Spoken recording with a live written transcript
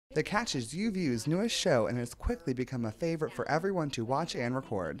The Catch is UVU's newest show and has quickly become a favorite for everyone to watch and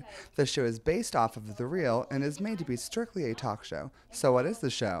record. The show is based off of The Real and is made to be strictly a talk show. So what is the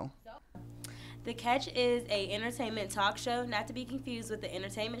show? The Catch is a entertainment talk show, not to be confused with the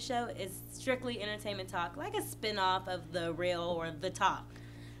entertainment show. It's strictly entertainment talk, like a spin-off of The Real or The Talk.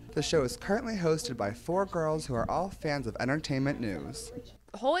 The show is currently hosted by 4 girls who are all fans of entertainment news.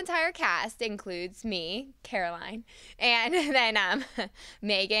 The whole entire cast includes me, Caroline, and then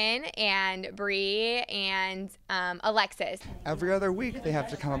Megan and Bree and Alexis. Every other week, they have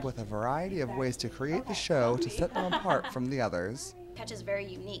to come up with a variety of ways to create the show to set them apart from the others. Catch is very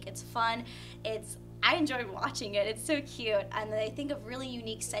unique. It's fun. I enjoy watching it. It's so cute, and they think of really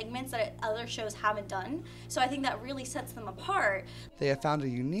unique segments that other shows haven't done. So I think that really sets them apart. They have found a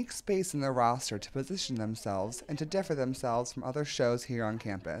unique space in their roster to position themselves and to differ themselves from other shows here on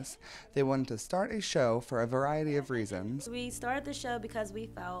campus. They wanted to start a show for a variety of reasons. We started the show because we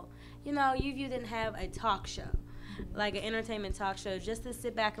felt, UVU didn't have a talk show, like an entertainment talk show, just to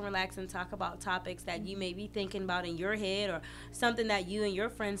sit back and relax and talk about topics that you may be thinking about in your head or something that you and your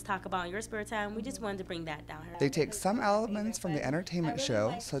friends talk about in your spare time. We just wanted to bring that down here. They take some elements from the entertainment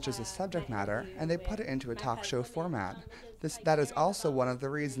show, such as the subject matter, and they put it into a talk show format. That is also one of the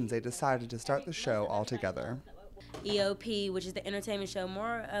reasons they decided to start the show altogether. EOP, which is the entertainment show,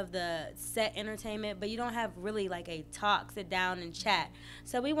 more of the set entertainment, but you don't have really like a talk, sit down and chat.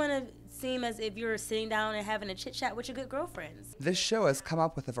 So we want to seem as if you're sitting down and having a chit chat with your good girlfriends. This show has come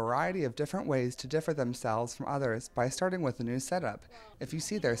up with a variety of different ways to differ themselves from others by starting with a new setup. If you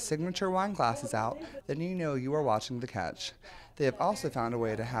see their signature wine glasses out, then you know you are watching The Catch. They have also found a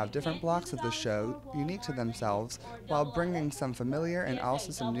way to have different blocks of the show unique to themselves while bringing some familiar and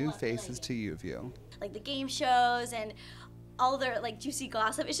also some new faces to UVU. Like the game shows and all their juicy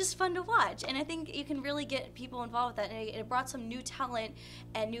gossip. It's just fun to watch, and I think you can really get people involved with that. And it brought some new talent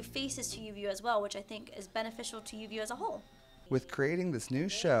and new faces to UVU as well, which I think is beneficial to UVU as a whole. With creating this new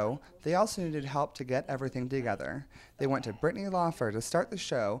show, they also needed help to get everything together. They went to Brittany Lawfer to start the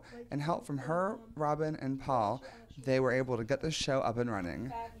show, and help from her, Robin, and Paul. They were able to get the show up and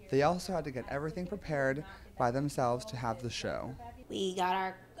running. They also had to get everything prepared by themselves to have the show. We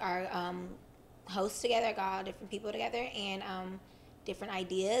got our hosts together, got all different people together, and different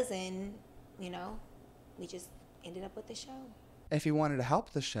ideas, and we just ended up with the show. If you wanted to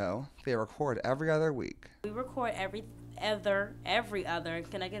help the show, they record every other week. We record every other,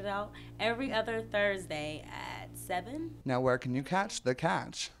 can I get it out? Every other Thursday at 7. Now where can you catch The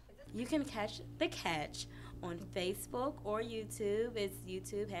Catch? You can catch The Catch on Facebook or YouTube. It's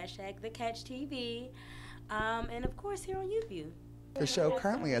YouTube, #TheCatchTV. And of course here on UVU. The show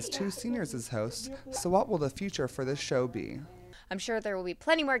currently has 2 seniors as hosts, so what will the future for this show be? I'm sure there will be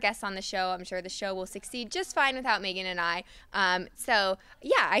plenty more guests on the show. I'm sure the show will succeed just fine without Megan and I. So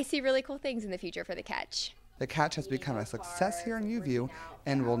yeah, I see really cool things in the future for The Catch. The Catch has become a success here in UVU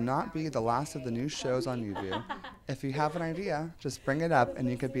and will not be the last of the new shows on UVU. If you have an idea, just bring it up and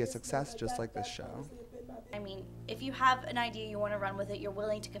you could be a success just like this show. I mean, if you have an idea, you want to run with it, you're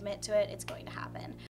willing to commit to it, it's going to happen.